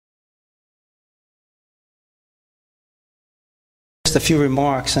a few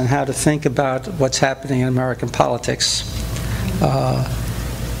remarks on how to think about what's happening in American politics.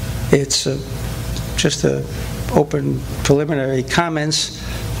 It's just open preliminary comments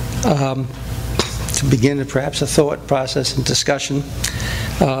to begin perhaps a thought process and discussion.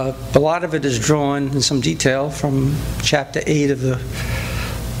 A lot of it is drawn in some detail from Chapter 8 of the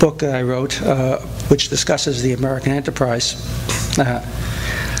book that I wrote, which discusses the American enterprise,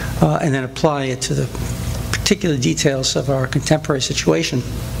 and then apply it to the particular details of our contemporary situation.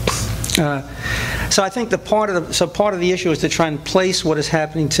 So I think part of the issue is to try and place what is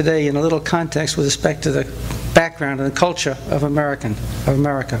happening today in a little context with respect to the background and the culture of America.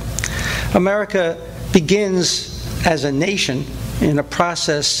 America begins as a nation in a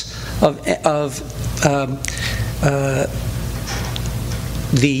process we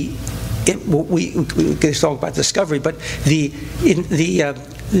can talk about discovery, but the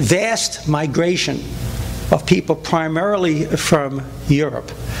vast migration of people primarily from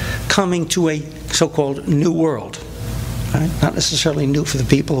Europe coming to a so-called new world. Right? Not necessarily new for the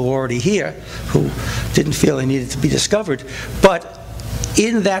people who are already here, who didn't feel they needed to be discovered, but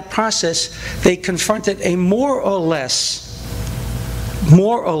in that process they confronted a more or less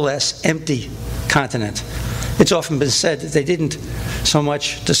empty continent. It's often been said that they didn't so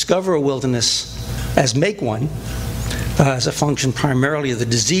much discover a wilderness as make one, as a function primarily of the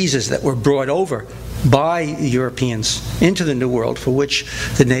diseases that were brought over by Europeans into the New World, for which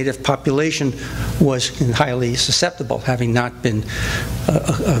the native population was highly susceptible, having not been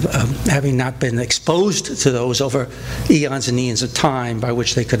exposed to those over eons and eons of time, by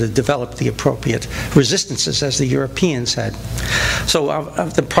which they could have developed the appropriate resistances as the Europeans had. So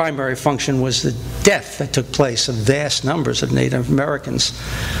the primary function was the death that took place of vast numbers of Native Americans.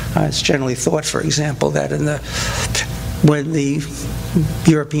 It's generally thought, for example, that when the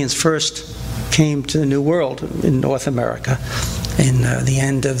Europeans first came to the New World in North America, in the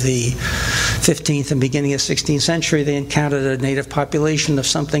end of the 15th and beginning of 16th century, they encountered a native population of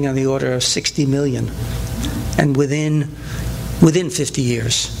something on the order of 60 million. And within 50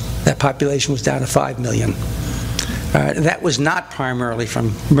 years, that population was down to 5 million. That was not primarily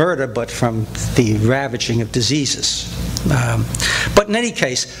from murder, but from the ravaging of diseases. But in any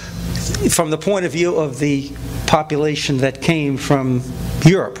case, from the point of view of the population that came from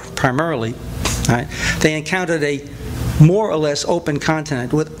Europe primarily, right, they encountered a more or less open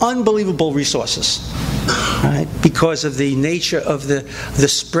continent with unbelievable resources, right, because of the nature of the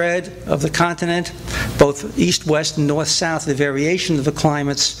spread of the continent, both east-west and north-south, the variation of the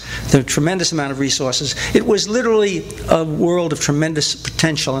climates, the tremendous amount of resources. It was literally a world of tremendous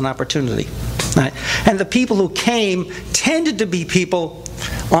potential and opportunity. Right? And the people who came tended to be people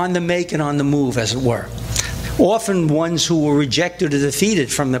on the make and on the move, as it were. Often ones who were rejected or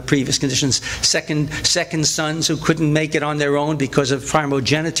defeated from the previous conditions, second sons who couldn't make it on their own because of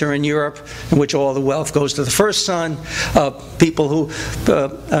primogeniture in Europe, in which all the wealth goes to the first son, people who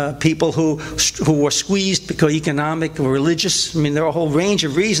were squeezed because economic or religious. I mean, there are a whole range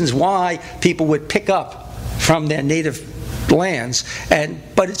of reasons why people would pick up from their native lands,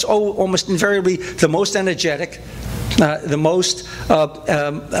 but it's almost invariably the most energetic, the most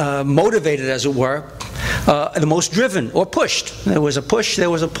motivated, as it were, the most driven or pushed. There was a push, there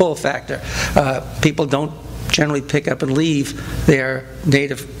was a pull factor. People don't generally pick up and leave their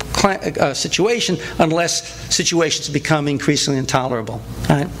native situation unless situations become increasingly intolerable.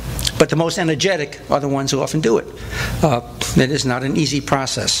 Right? But the most energetic are the ones who often do it. It is not an easy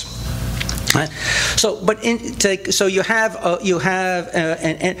process. Right? So you have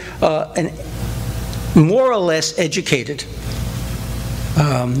an more or less educated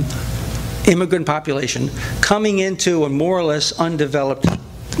immigrant population coming into a more or less undeveloped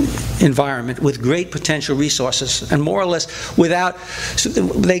environment with great potential resources, and more or less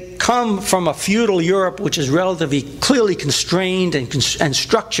they come from a feudal Europe which is relatively clearly constrained and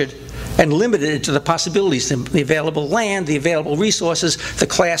structured and limited to the possibilities, the available land, the available resources, the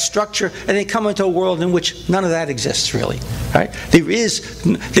class structure, and they come into a world in which none of that exists really. Right? There is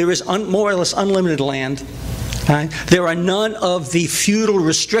more or less unlimited land. Right? There are none of the feudal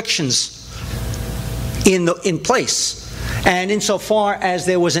restrictions in place. And insofar as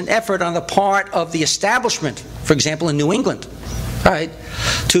there was an effort on the part of the establishment, for example in New England, right,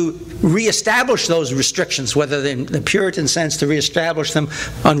 to reestablish those restrictions, whether in the Puritan sense to reestablish them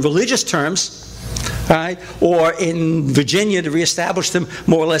on religious terms, right, or in Virginia to reestablish them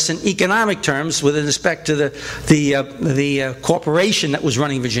more or less in economic terms with respect to the corporation that was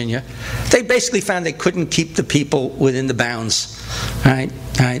running Virginia, they basically found they couldn't keep the people within the bounds, right.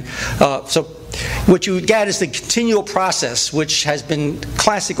 So what you get is the continual process, which has been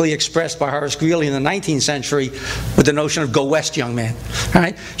classically expressed by Horace Greeley in the 19th century with the notion of go west, young man. All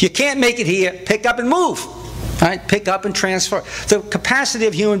right? You can't make it here, pick up and move. All right? Pick up and transfer. The capacity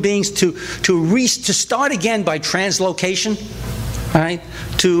of human beings to start again by translocation, all right?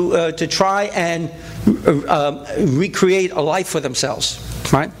 To try and recreate a life for themselves,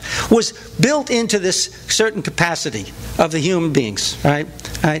 right, was built into this certain capacity of the human beings, right,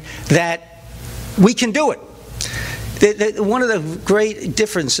 that we can do it. One of the great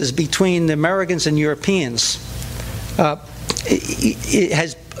differences between the Americans and Europeans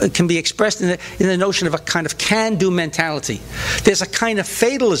it can be expressed in the notion of a kind of can-do mentality. There's a kind of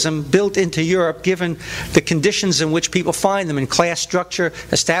fatalism built into Europe, given the conditions in which people find them in class structure,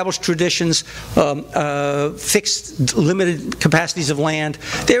 established traditions, fixed, limited capacities of land.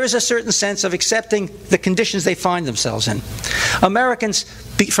 There is a certain sense of accepting the conditions they find themselves in. Americans,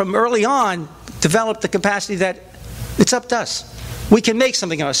 from early on, developed the capacity that it's up to us. We can make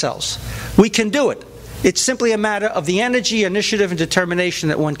something of ourselves. We can do it. It's simply a matter of the energy, initiative, and determination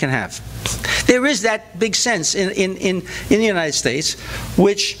that one can have. There is that big sense in the United States,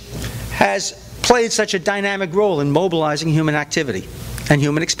 which has played such a dynamic role in mobilizing human activity and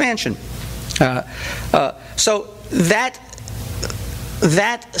human expansion. So that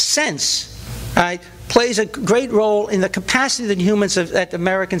sense plays a great role in the capacity that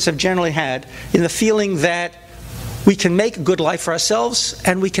Americans have generally had in the feeling that we can make a good life for ourselves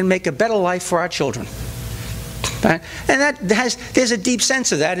and we can make a better life for our children. Right? And there's a deep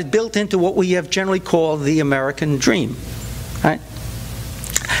sense of that. It's built into what we have generally called the American dream. Right?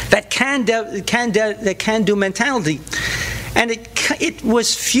 That can-do mentality. And it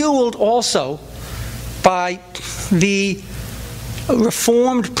was fueled also by the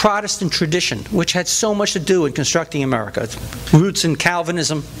Reformed Protestant tradition, which had so much to do in constructing America. Its roots in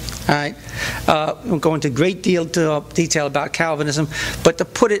Calvinism. Right? We'll go into great detail about Calvinism, but to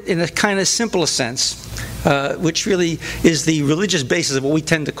put it in a kind of simpler sense, which really is the religious basis of what we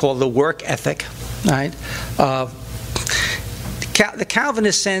tend to call the work ethic. Right? The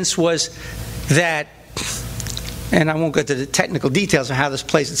Calvinist sense was that, and I won't go into the technical details of how this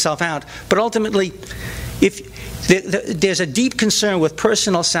plays itself out, but ultimately, there's a deep concern with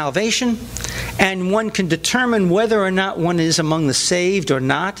personal salvation, and one can determine whether or not one is among the saved or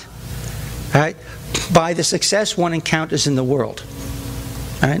not, right, by the success one encounters in the world.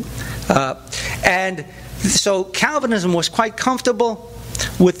 Right? And so Calvinism was quite comfortable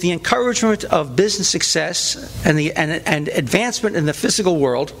with the encouragement of business success and advancement in the physical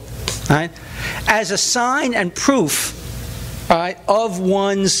world, right, as a sign and proof, right, of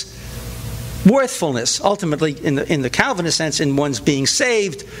one's worthfulness. Ultimately, in the Calvinist sense, in one's being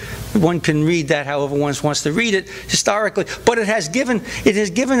saved. One can read that however one wants to read it historically, but it has given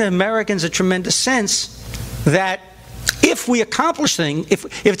Americans a tremendous sense that if we accomplish things,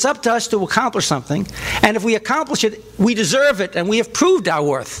 if it's up to us to accomplish something, and if we accomplish it, we deserve it, and we have proved our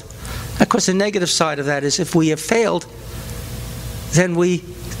worth. Of course, the negative side of that is if we have failed, then we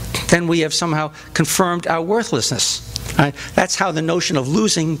have somehow confirmed our worthlessness. Right? That's how the notion of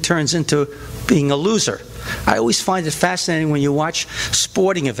losing turns into being a loser. I always find it fascinating when you watch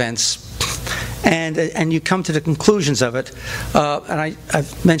sporting events and you come to the conclusions of it. And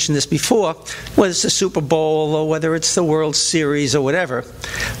I've mentioned this before, whether it's the Super Bowl or whether it's the World Series or whatever.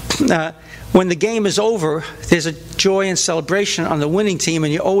 When the game is over, there's a joy and celebration on the winning team,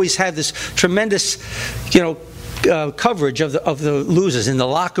 and you always have this tremendous, coverage of the losers in the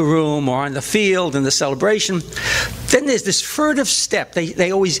locker room or on the field and the celebration. Then there's this furtive step.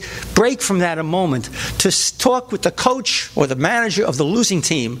 They always break from that a moment to talk with the coach or the manager of the losing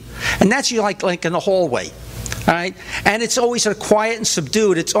team, and that's like in the hallway. All right? And it's always sort of quiet and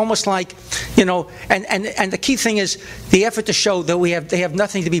subdued. It's almost like, and the key thing is the effort to show that they have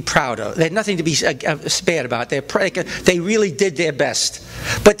nothing to be proud of. They have nothing to be bad about. They really did their best.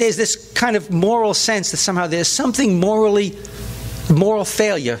 But there's this kind of moral sense that somehow there's something moral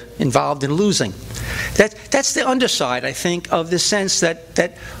failure involved in losing. That's the underside, I think, of the sense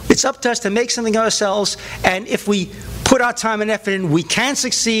that it's up to us to make something of ourselves, and if we put our time and effort in, we can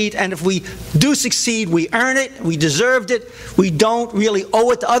succeed, and if we do succeed, we earn it, we deserved it, we don't really owe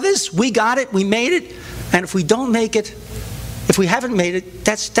it to others, we got it, we made it, and if we don't make it, if we haven't made it,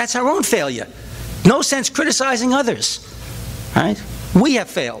 that's our own failure. No sense criticizing others, right? We have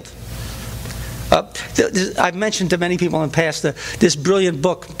failed. I've mentioned to many people in the past this brilliant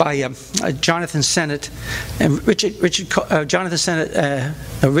book by Jonathan Sennett and Richard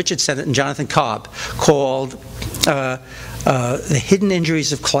Sennett and Jonathan Cobb called The Hidden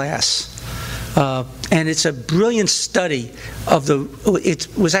Injuries of Class, And it's a brilliant study of it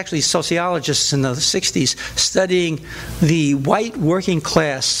was actually sociologists in the 60s studying the white working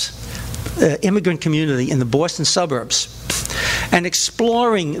class immigrant community in the Boston suburbs and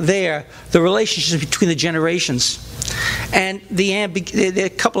exploring there the relationships between the generations. And there are a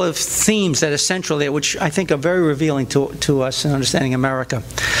couple of themes that are central there, which I think are very revealing to us in understanding America.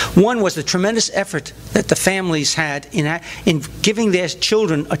 One was the tremendous effort that the families had in giving their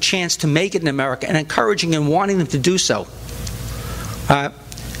children a chance to make it in America and encouraging and wanting them to do so. And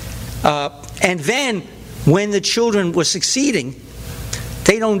then, when the children were succeeding,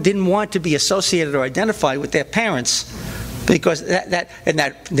 they didn't want to be associated or identified with their parents, because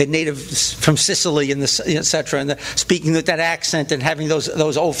the natives from Sicily and etc. and speaking with that accent and having those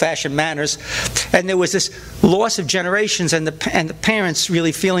old-fashioned manners, and there was this loss of generations, and the parents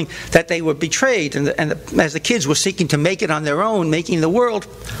really feeling that they were betrayed, as the kids were seeking to make it on their own, making the world.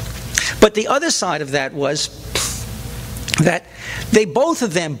 But the other side of that was that both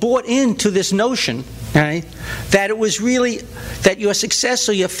of them bought into this notion, right, that it was really that your success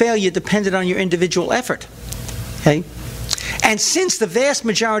or your failure depended on your individual effort. Okay? And since the vast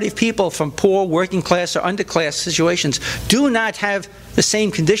majority of people from poor, working class, or underclass situations do not have the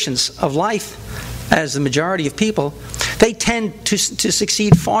same conditions of life as the majority of people, they tend to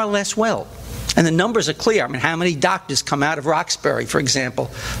succeed far less well. And the numbers are clear. I mean, how many doctors come out of Roxbury, for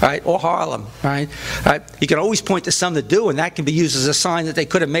example, right, or Harlem, right? You can always point to some that do, and that can be used as a sign that they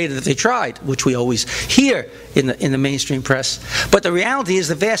could have made it if they tried, which we always hear in the mainstream press. But the reality is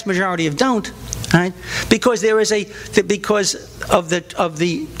the vast majority of don't, right? Because because of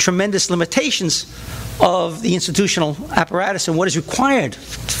the tremendous limitations of the institutional apparatus and what is required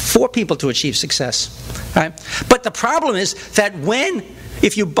for people to achieve success, right? But the problem is that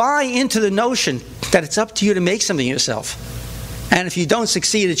if you buy into the notion that it's up to you to make something yourself, and if you don't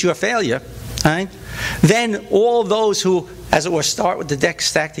succeed, it's your failure, right? Then all those who, as it were, start with the deck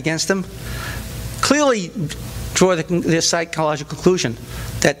stacked against them, clearly draw the psychological conclusion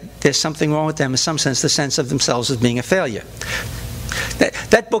that there's something wrong with them, in some sense, the sense of themselves as being a failure.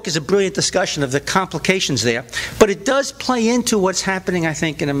 That book is a brilliant discussion of the complications there, but it does play into what's happening, I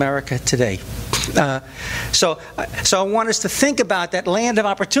think, in America today. So I want us to think about that land of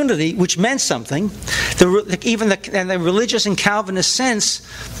opportunity, which meant something. Even the religious and Calvinist sense,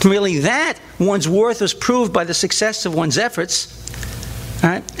 really, that one's worth was proved by the success of one's efforts.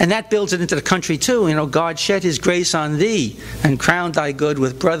 Right? And that builds it into the country too. You know, God shed His grace on thee and crowned thy good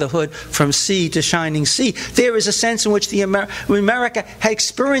with brotherhood from sea to shining sea. There is a sense in which America had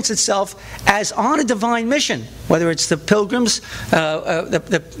experienced itself as on a divine mission, whether it's the Pilgrims,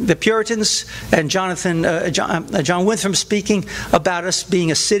 the Puritans, and John Winthrop speaking about us being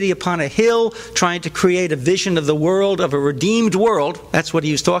a city upon a hill, trying to create a vision of the world, of a redeemed world. That's what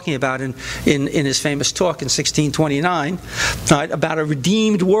he was talking about in his famous talk in 1629, right, about a redeemed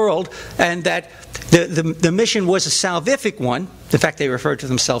world, and that the mission was a salvific one. In fact, they referred to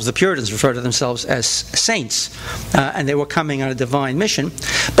themselves, the Puritans referred to themselves as saints, and they were coming on a divine mission.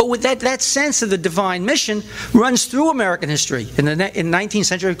 But with that sense of the divine mission runs through American history. In the 19th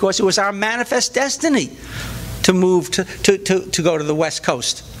century, of course, it was our manifest destiny to move to go to the West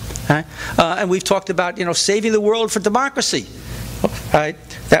Coast. Right? And we've talked about, saving the world for democracy. Right?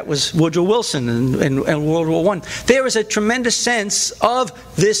 That was Woodrow Wilson in World War I. There is a tremendous sense of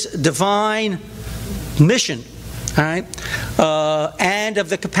this divine mission, right? And of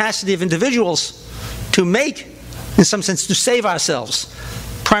the capacity of individuals to make, in some sense, to save ourselves,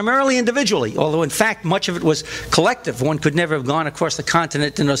 primarily individually, although in fact much of it was collective. One could never have gone across the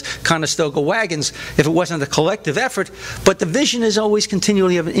continent in those Conestoga wagons if it wasn't a collective effort. But the vision is always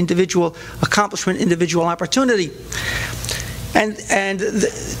continually of an individual accomplishment, individual opportunity. And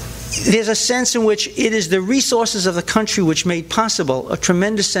there's a sense in which it is the resources of the country which made possible a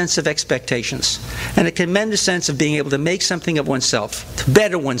tremendous sense of expectations and a tremendous sense of being able to make something of oneself, to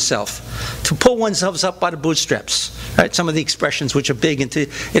better oneself, to pull oneself up by the bootstraps. Right? Some of the expressions which are big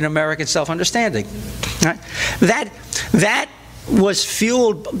in American self-understanding. Right? That was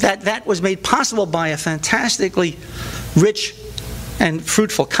fueled. That was made possible by a fantastically rich and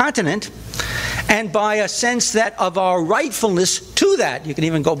fruitful continent, and by a sense that of our rightfulness to that. You can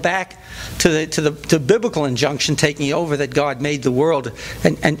even go back to the biblical injunction taking over that God made the world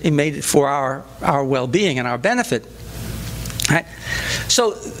and He made it for our well-being and our benefit. Right?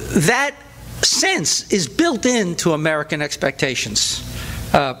 So that sense is built into American expectations.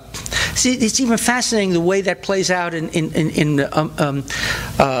 See, it's even fascinating the way that plays out in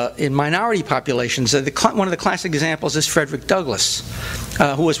minority populations. One of the classic examples is Frederick Douglass,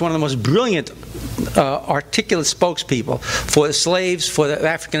 who was one of the most brilliant articulate spokespeople for the slaves, for the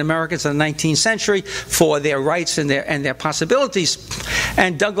African Americans in the 19th century, for their rights and their possibilities.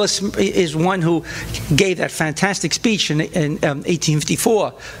 And Douglass is one who gave that fantastic speech in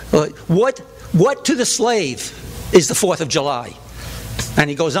 1854. What to the slave is the 4th of July? And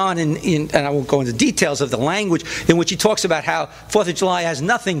he goes on, and I won't go into details of the language, in which he talks about how 4th of July has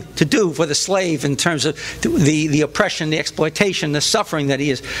nothing to do for the slave in terms of the oppression, the exploitation, the suffering that he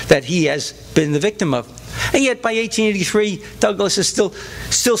has been the victim of. And yet by 1883, Douglass is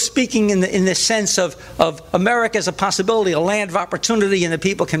still speaking in the sense of America as a possibility, a land of opportunity, and the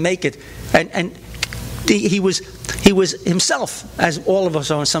people can make it. And he was himself, as all of us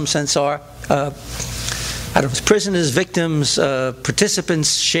in some sense are, prisoners, victims,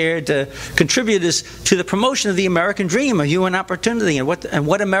 participants, shared contributors to the promotion of the American dream, of human opportunity, and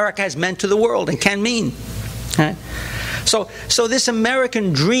what America has meant to the world and can mean. Right? So this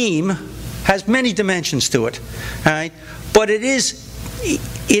American dream has many dimensions to it, right? But it is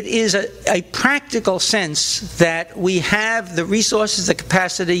a practical sense that we have the resources, the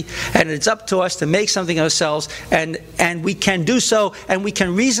capacity, and it's up to us to make something of ourselves, and we can do so, and we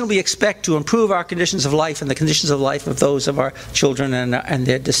can reasonably expect to improve our conditions of life and the conditions of life of those of our children and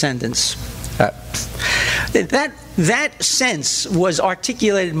their descendants. That sense was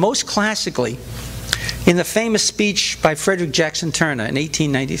articulated most classically in the famous speech by Frederick Jackson Turner in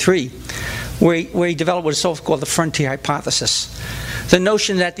 1893, where he developed what is so-called the frontier hypothesis. The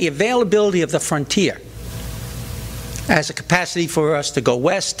notion that the availability of the frontier as a capacity for us to go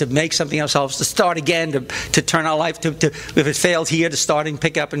west, to make something ourselves, to start again, to turn our life, if it failed here, to start and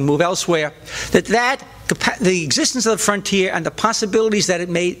pick up and move elsewhere, the existence of the frontier and the possibilities that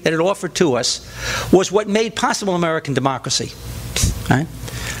it offered to us was what made possible American democracy. Right?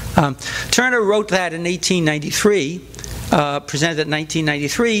 Turner wrote that in 1893, presented in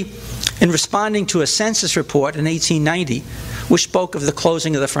 1993, in responding to a census report in 1890, which spoke of the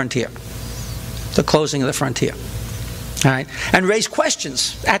closing of the frontier. The closing of the frontier. All right? And raised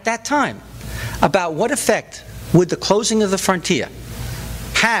questions at that time about what effect would the closing of the frontier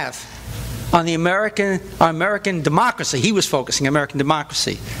have on the American democracy. He was focusing American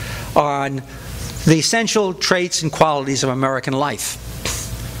democracy on the essential traits and qualities of American life.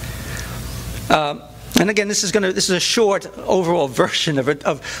 And again, this is a short overall version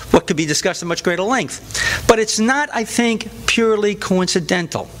of what could be discussed at much greater length. But it's not, I think, purely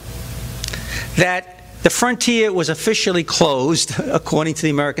coincidental that the frontier was officially closed, according to the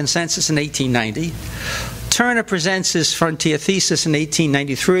American census, in 1890. Turner presents his frontier thesis in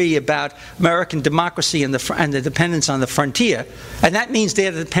 1893 about American democracy and the dependence on the frontier. And that means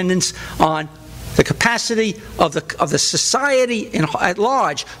their dependence on the capacity of the society at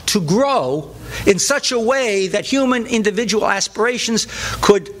large to grow in such a way that human individual aspirations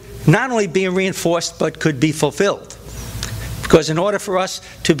could not only be reinforced but could be fulfilled. Because in order for us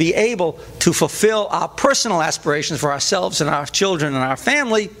to be able to fulfill our personal aspirations for ourselves and our children and our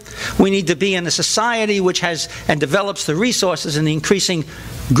family, we need to be in a society which has and develops the resources and the increasing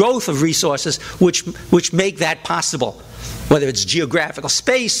growth of resources which make that possible. Whether it's geographical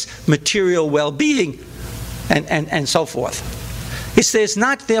space, material well-being, and so forth. It's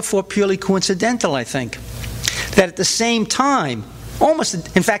not therefore purely coincidental, I think, that at the same time, almost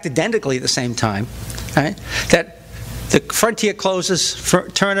in fact identically at the same time, right, that the frontier closes.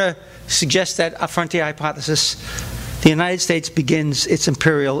 Turner suggests that a frontier hypothesis, the United States begins its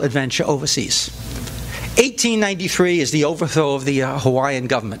imperial adventure overseas. 1893 is the overthrow of the Hawaiian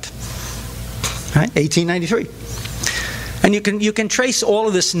government. Right? 1893. And you can trace all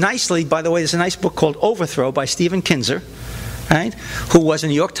of this nicely. By the way, there's a nice book called Overthrow by Stephen Kinzer, right, who was a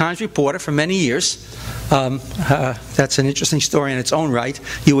New York Times reporter for many years. That's an interesting story in its own right.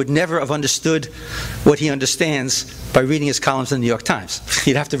 You would never have understood what he understands by reading his columns in the New York Times.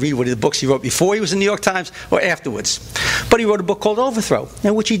 You'd have to read the books he wrote before he was in the New York Times or afterwards. But he wrote a book called Overthrow,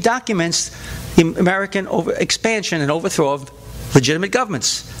 in which he documents the American expansion and overthrow of legitimate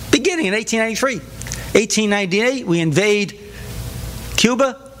governments, beginning in 1893. 1898, we invade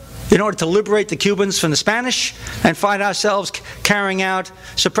Cuba in order to liberate the Cubans from the Spanish, and find ourselves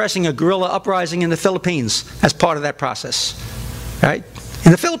suppressing a guerrilla uprising in the Philippines as part of that process. Right?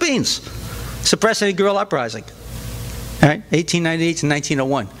 In the Philippines, suppressing a guerrilla uprising. Right? 1898 to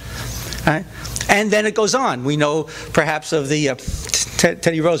 1901. Right? And then it goes on. We know perhaps of the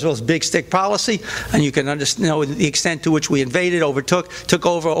Teddy Roosevelt's big stick policy, and you can know the extent to which we invaded, took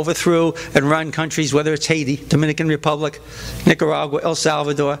over, overthrew, and run countries, whether it's Haiti, Dominican Republic, Nicaragua, El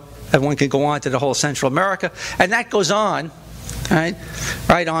Salvador, and one can go on to the whole Central America. And that goes on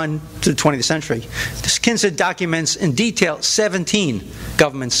right on to the 20th century. Kinsey documents in detail 17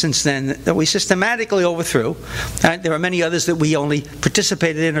 governments since then that we systematically overthrew. There are many others that we only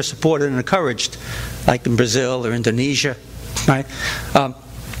participated in or supported and encouraged, like in Brazil or Indonesia. Right?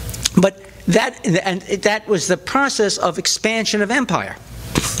 But that was the process of expansion of empire.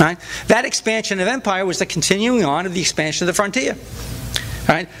 Right? That expansion of empire was the continuing on of the expansion of the frontier.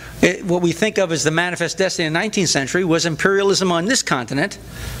 Right? What we think of as the manifest destiny in the 19th century was imperialism on this continent.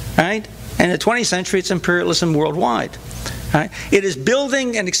 Right? And in the 20th century, it's imperialism worldwide. Right? It is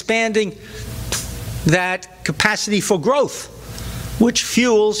building and expanding that capacity for growth, which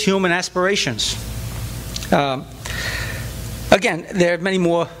fuels human aspirations. Again, there's many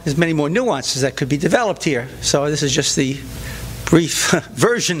more nuances that could be developed here. So this is just the brief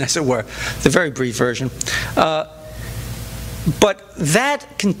version, as it were, the very brief version. But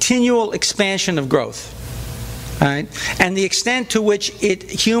that continual expansion of growth, right, and the extent to which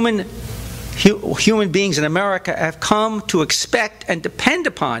human beings in America have come to expect and depend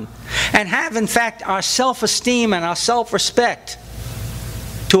upon, and have in fact our self-esteem and our self-respect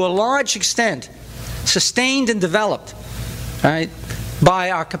to a large extent sustained and developed, right,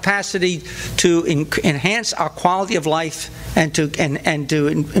 by our capacity to enhance our quality of life and to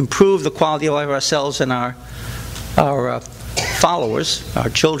improve the quality of life of ourselves and our followers, our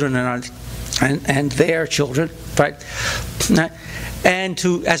children and their children, right? And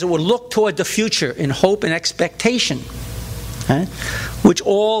to, as it would, look toward the future in hope and expectation, right? Which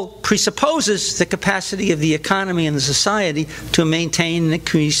all presupposes the capacity of the economy and the society to maintain an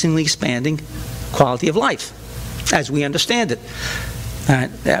increasingly expanding quality of life, as we understand it.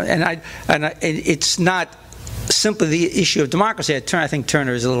 It's not simply the issue of democracy. I think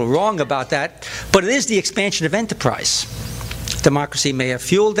Turner is a little wrong about that, but it is the expansion of enterprise. Democracy may have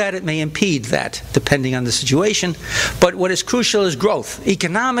fueled that, it may impede that, depending on the situation. But what is crucial is growth,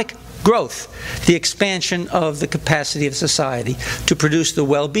 economic growth, the expansion of the capacity of society to produce the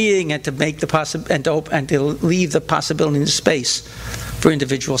well-being and to make the and to leave the possibility in space for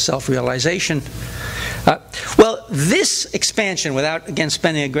individual self-realization. Well, this expansion, without again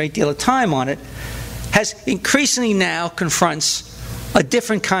spending a great deal of time on it, has increasingly now confronts a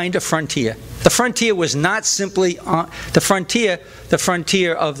different kind of frontier. The frontier was not simply the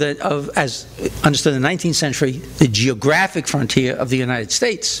frontier of as understood in the 19th century, the geographic frontier of the United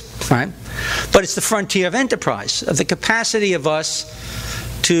States, right? But it's the frontier of enterprise, of the capacity of us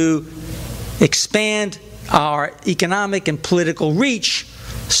to expand our economic and political reach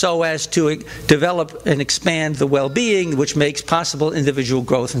so as to develop and expand the well-being which makes possible individual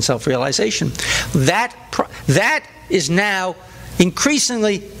growth and self-realization. That is now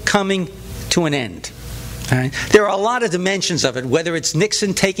increasingly coming to an end. Right? There are a lot of dimensions of it, whether it's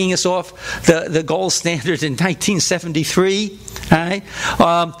Nixon taking us off the gold standard in 1973, right?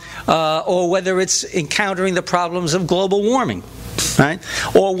 Or whether it's encountering the problems of global warming, right?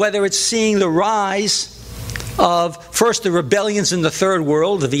 Or whether it's seeing the rise of, first, the rebellions in the Third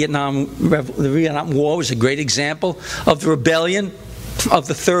World. The Vietnam War was a great example of the rebellion of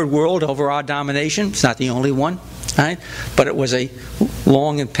the Third World over our domination. It's not the only one, right? But it was a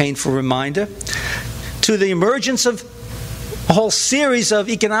long and painful reminder. To the emergence of a whole series of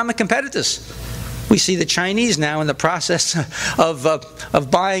economic competitors. We see the Chinese now in the process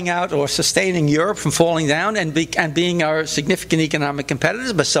of buying out or sustaining Europe from falling down and being our significant economic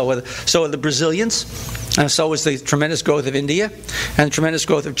competitors, but so are the Brazilians, and so is the tremendous growth of India and the tremendous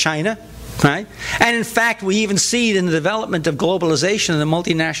growth of China. Right? And in fact, we even see it in the development of globalization and the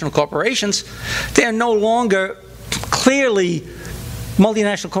multinational corporations. They are no longer clearly,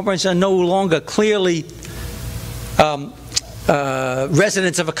 multinational corporations are no longer clearly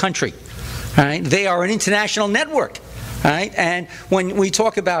residents of a country. Right? They are an international network. Right? And when we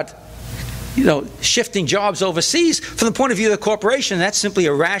talk about shifting jobs overseas, from the point of view of the corporation, that's simply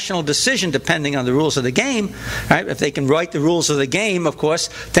a rational decision depending on the rules of the game. Right? If they can write the rules of the game, of course,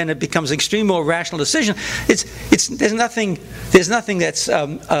 then it becomes an extremely more rational decision. There's nothing that's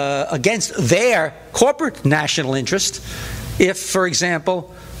against their corporate national interest. If, for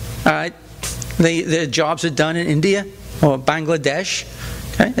example, the jobs are done in India or Bangladesh,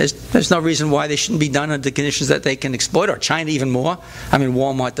 okay? There's no reason why they shouldn't be done under conditions that they can exploit, or China even more. I mean,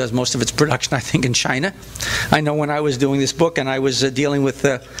 Walmart does most of its production, I think, in China. I know when I was doing this book and I was dealing with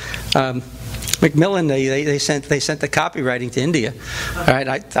Macmillan, they sent the copywriting to India. All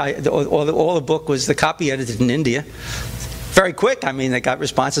right, all the book was the copy edited in India. very quick. I mean, they got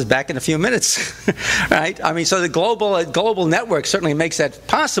responses back in a few minutes, right? I mean, so the global network certainly makes that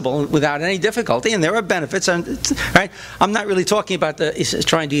possible without any difficulty, and there are benefits, right? I'm not really talking about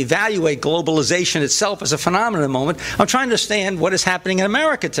trying to evaluate globalization itself as a phenomenon at the moment. I'm trying to understand what is happening in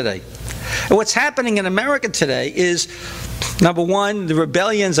America today. And what's happening in America today is, number one, the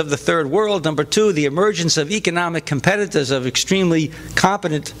rebellions of the third world. Number two, the emergence of economic competitors of extremely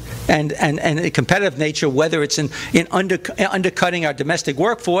competent and a competitive nature, whether it's in undercutting our domestic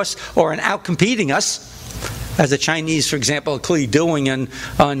workforce or in outcompeting us, as the Chinese, for example, are clearly doing on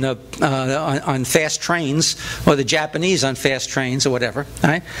fast trains, or the Japanese on fast trains, or whatever.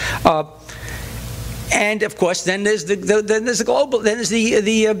 Right? And of course, then there's the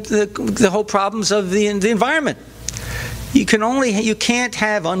whole problems of the environment. You can't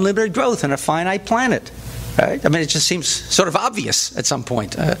have unlimited growth on a finite planet. Right? I mean, it just seems sort of obvious at some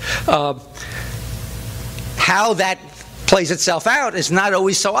point. How that plays itself out is not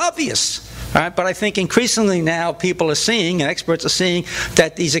always so obvious. Right? But I think increasingly now people are seeing, and experts are seeing,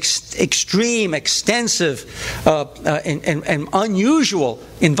 that these extreme, extensive, and unusual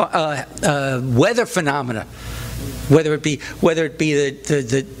weather phenomena, whether it be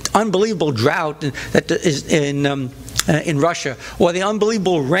the unbelievable drought that is in Russia, or the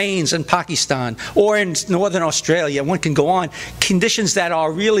unbelievable rains in Pakistan, or in northern Australia, one can go on, conditions that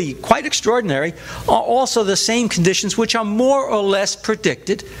are really quite extraordinary, are also the same conditions which are more or less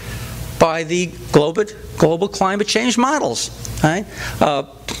predicted by the global climate change models. Right?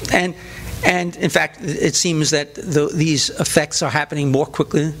 And in fact, it seems that these effects are happening more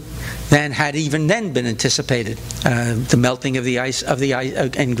quickly than had even then been anticipated. The melting of the ice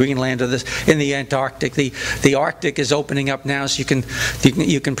in Greenland, or in the Antarctic. The Arctic is opening up now, so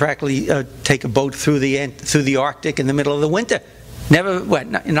you can practically take a boat through the Arctic in the middle of the winter.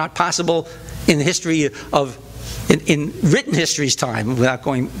 Not possible in the history of in written history's time, without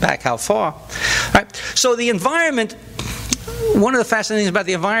going back how far. Right? So the environment. One of the fascinating things about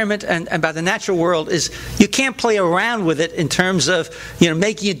the environment and about the natural world is you can't play around with it in terms of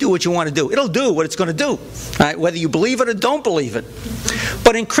making it do what you want to do. It'll do what it's going to do, right? Whether you believe it or don't believe it.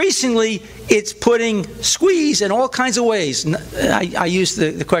 But increasingly, it's putting squeeze in all kinds of ways. I use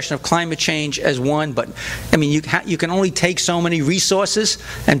the question of climate change as one, but I mean you can only take so many resources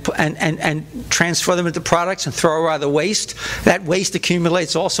and transfer them into products and throw out the waste. That waste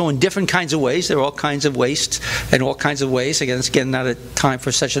accumulates also in different kinds of ways. There are all kinds of wastes and all kinds of ways. Again, it's getting out of time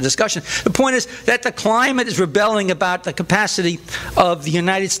for such a discussion. The point is that the climate is rebelling about the capacity of the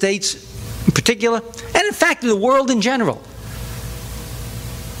United States in particular, and in fact the world in general,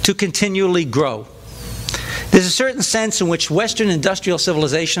 to continually grow. There's a certain sense in which Western industrial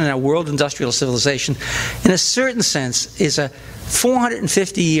civilization and our world industrial civilization, in a certain sense, is a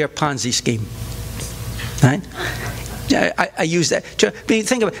 450-year Ponzi scheme. Right? I use that.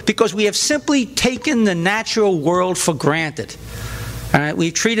 Think of it, because we have simply taken the natural world for granted. All right?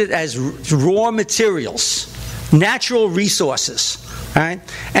 We've treated it as raw materials, natural resources, right?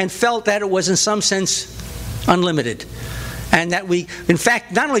 And felt that it was in some sense unlimited. And that we, in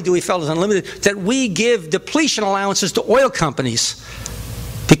fact, not only do we feel it's unlimited, that we give depletion allowances to oil companies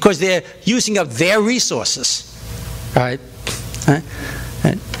because they're using up their resources, right?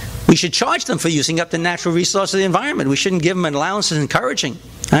 And we should charge them for using up the natural resources of the environment. We shouldn't give them allowances encouraging,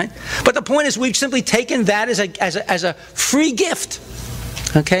 right? But the point is, we've simply taken that as a free gift,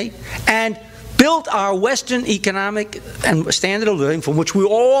 okay, and built our Western economic and standard of living, from which we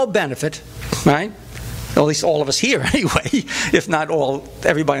all benefit, right? At least all of us here anyway, if not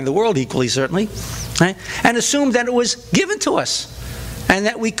everybody in the world equally, certainly, right? And assumed that it was given to us and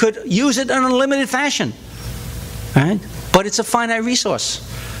that we could use it in an unlimited fashion, right? But it's a finite resource,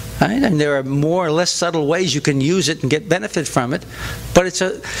 right? And there are more or less subtle ways you can use it and get benefit from it, but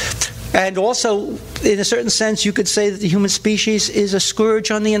and also, in a certain sense, you could say that the human species is a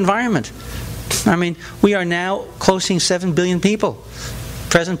scourge on the environment. I mean, we are now closing 7 billion people.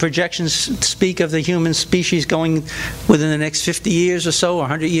 Present projections speak of the human species going within the next 50 years or so, or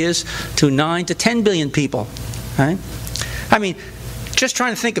 100 years, to 9 to 10 billion people. Right? I mean, just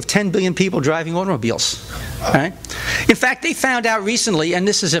trying to think of 10 billion people driving automobiles. Right? In fact, they found out recently, and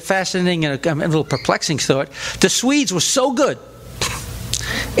this is a fascinating and a little perplexing thought, the Swedes were so good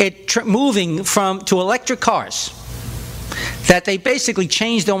at moving to electric cars that they basically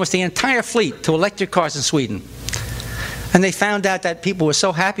changed almost the entire fleet to electric cars in Sweden. And they found out that people were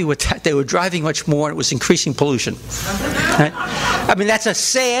so happy with that, they were driving much more, and it was increasing pollution. Right? I mean, that's a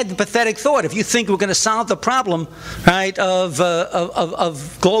sad, pathetic thought. If you think we're going to solve the problem, right,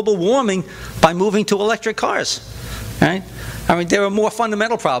 of global warming by moving to electric cars. right? I mean, there are more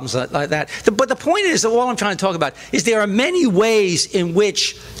fundamental problems like that. But the point is that all I'm trying to talk about is there are many ways in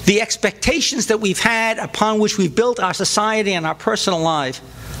which the expectations that we've had, upon which we've built our society and our personal life,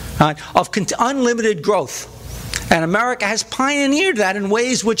 of unlimited growth. And America has pioneered that in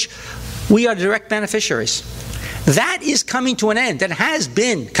ways which we are direct beneficiaries. That is coming to an end, and has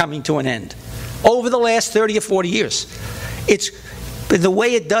been coming to an end over the last 30 or 40 years. The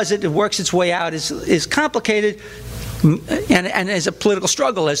way it does it, it works its way out, is complicated, and is a political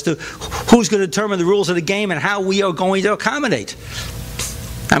struggle as to who's going to determine the rules of the game and how we are going to accommodate.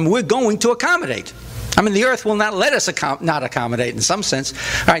 I mean, we're going to accommodate. I mean, the earth will not let us not accommodate in some sense,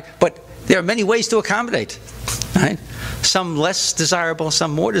 right? But there are many ways to accommodate, right? Some less desirable,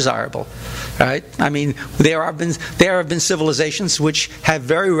 some more desirable, right? I mean, there have been civilizations which have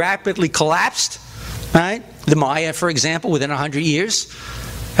very rapidly collapsed, right? The Maya, for example, within 100 years,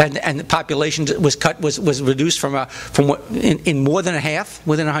 and the population was reduced from in more than a half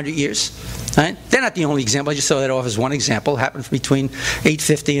within 100 years. Right? They're not the only example. I just throw that off as one example. It happened between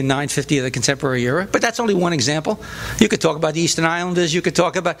 850 and 950 of the contemporary era. But that's only one example. You could talk about the Eastern Islanders. You could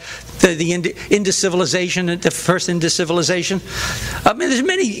talk about the Indus civilization, the first Indus civilization. I mean, there's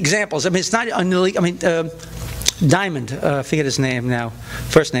many examples. I mean, it's not unlike. I mean, Diamond, I forget his name now,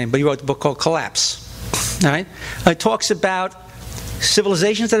 first name, but he wrote a book called Collapse. Right? It talks about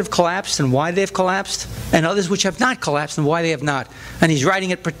civilizations that have collapsed and why they've collapsed, and others which have not collapsed and why they have not. And he's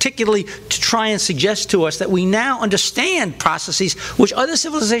writing it particularly to try and suggest to us that we now understand processes which other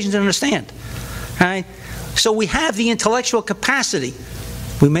civilizations don't understand. Right? So we have the intellectual capacity.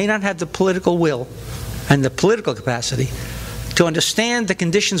 We may not have the political will and the political capacity to understand the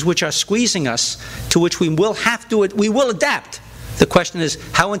conditions which are squeezing us, to which we will adapt. The question is,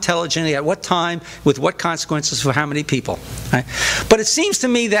 how intelligently, at what time, with what consequences, for how many people? Right? But it seems to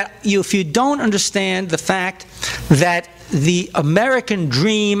me that if you don't understand the fact that the American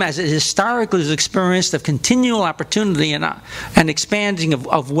dream, as it historically is experienced, of continual opportunity and expanding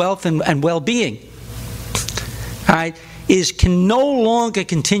of wealth and well-being, right, can no longer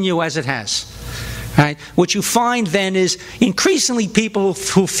continue as it has. Right? What you find then is increasingly people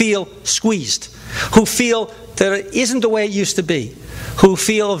who feel squeezed, who feel that it isn't the way it used to be, who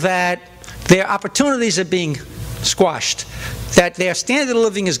feel that their opportunities are being squashed, that their standard of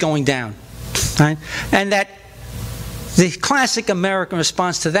living is going down, right? And that the classic American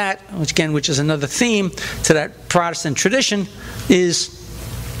response to that, which is another theme to that Protestant tradition, is,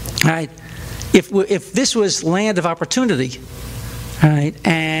 right, if this was land of opportunity, right,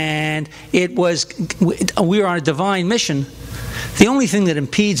 and we were on a divine mission, the only thing that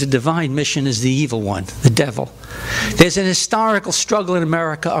impedes a divine mission is the evil one, the devil. There's an historical struggle in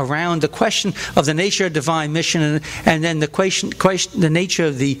America around the question of the nature of divine mission, and then the nature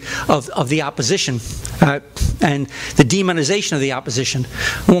of the opposition, and the demonization of the opposition.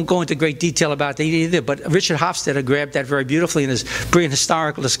 I won't go into great detail about that either, but Richard Hofstadter grabbed that very beautifully in his brilliant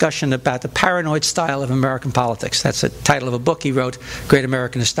historical discussion about the paranoid style of American politics. That's the title of a book he wrote, Great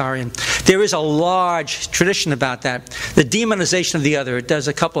American Historian. There is a large tradition about that. The demonization of the other, it does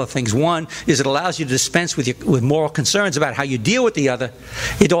a couple of things. One is it allows you to dispense with moral concerns about how you deal with the other.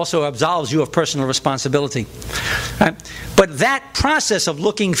 It also absolves you of personal responsibility. But that process of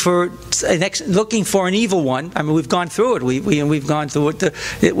looking for an evil one, I mean, we've gone through it. We've gone through it.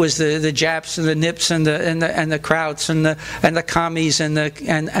 It was the Japs and the Nips and the Krauts and the commies and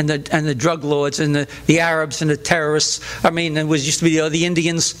the drug lords and the Arabs and the terrorists. I mean, it used to be the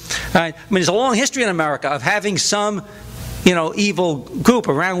Indians. I mean, there's a long history in America of having some, evil group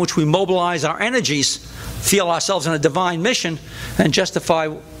around which we mobilize our energies, feel ourselves in a divine mission, and justify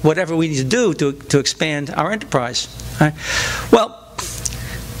whatever we need to do to expand our enterprise. Right? Well,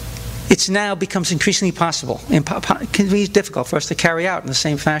 it's now becomes increasingly possible. It can be difficult for us to carry out in the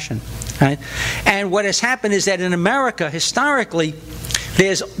same fashion. Right? And what has happened is that in America, historically,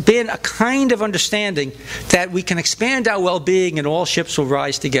 there's been a kind of understanding that we can expand our well-being and all ships will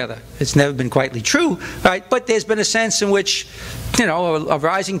rise together. It's never been quite true, right? But there's been a sense in which, a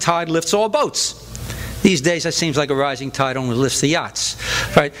rising tide lifts all boats. These days, it seems like a rising tide only lifts the yachts,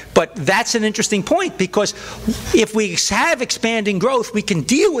 right? But that's an interesting point, because if we have expanding growth, we can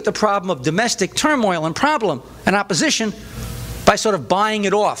deal with the problem of domestic turmoil and problem and opposition by sort of buying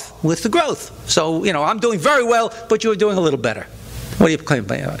it off with the growth. So, I'm doing very well, but you're doing a little better. What are you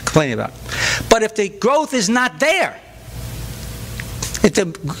complaining about? But if the growth is not there, if the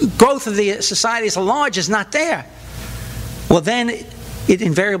growth of the society as large is not there, well, then it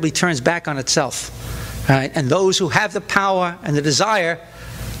invariably turns back on itself. Right? And those who have the power and the desire,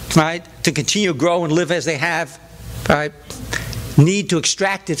 right, to continue to grow and live as they have, right, need to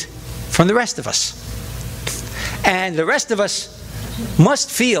extract it from the rest of us. And the rest of us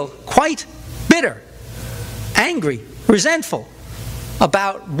must feel quite bitter, angry, resentful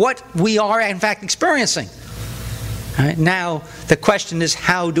about what we are in fact experiencing. All right, now, the question is,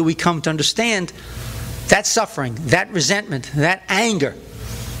 how do we come to understand that suffering, that resentment, that anger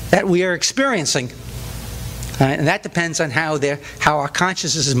that we are experiencing? And that depends on how our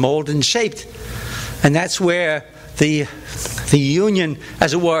consciousness is molded and shaped. And that's where the union,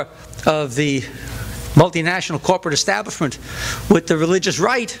 as it were, of the multinational corporate establishment with the religious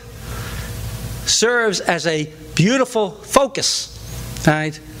right serves as a beautiful focus,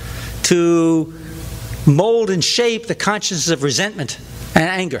 right, to mold and shape the consciousness of resentment and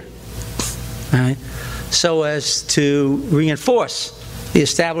anger, right, so as to reinforce the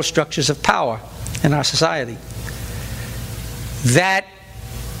established structures of power in our society. That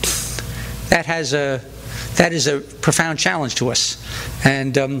is a profound challenge to us,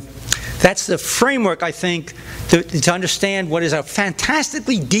 and that's the framework, I think, to understand what is a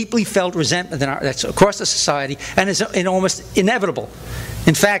fantastically deeply felt resentment that's across the society, and is almost inevitable.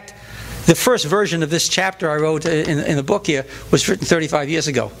 In fact, the first version of this chapter I wrote in the book here was written 35 years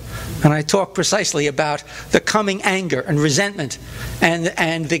ago. And I talk precisely about the coming anger and resentment and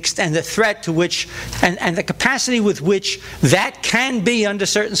the threat to which, and the capacity with which that can be, under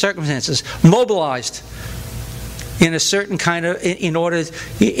certain circumstances, mobilized in a certain kind of, in order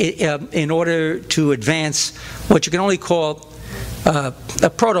to advance what you can only call a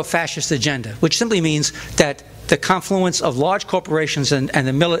proto-fascist agenda, which simply means that the confluence of large corporations and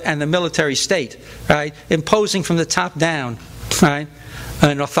the military state, right, imposing from the top down, right,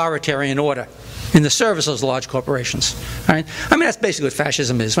 an authoritarian order in the service of those large corporations, right? I mean, that's basically what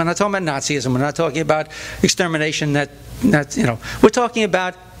fascism is. We're not talking about Nazism. We're not talking about extermination. We're talking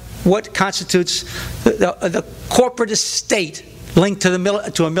about what constitutes the corporatist state linked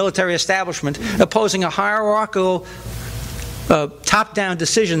to a military establishment, opposing a hierarchical top-down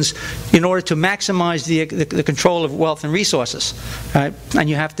decisions in order to maximize the control of wealth and resources, right? And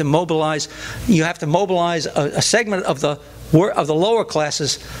you have to mobilize a segment of the lower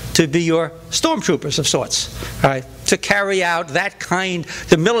classes to be your stormtroopers of sorts, right? To carry out that kind,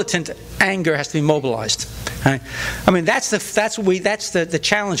 the militant anger has to be mobilized. Right? I mean, that's the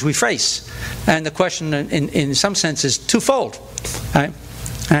challenge we face, and the question, in some sense, is twofold. Right?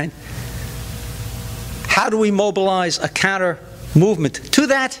 Right? How do we mobilize a counter movement to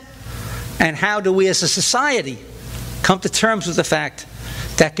that, and how do we, as a society, come to terms with the fact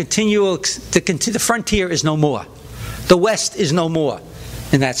that the frontier is no more, the West is no more,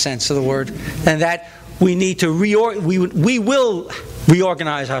 in that sense of the word, and that we need to we will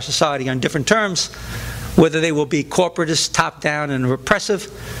reorganize our society on different terms, whether they will be corporatist, top-down, and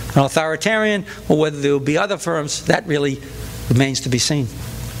repressive, and authoritarian, or whether there will be other firms. That really remains to be seen.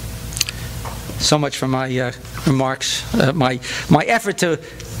 So much for my remarks, my effort to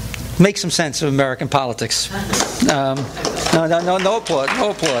make some sense of American politics. No applause.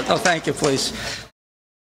 No, thank you, please.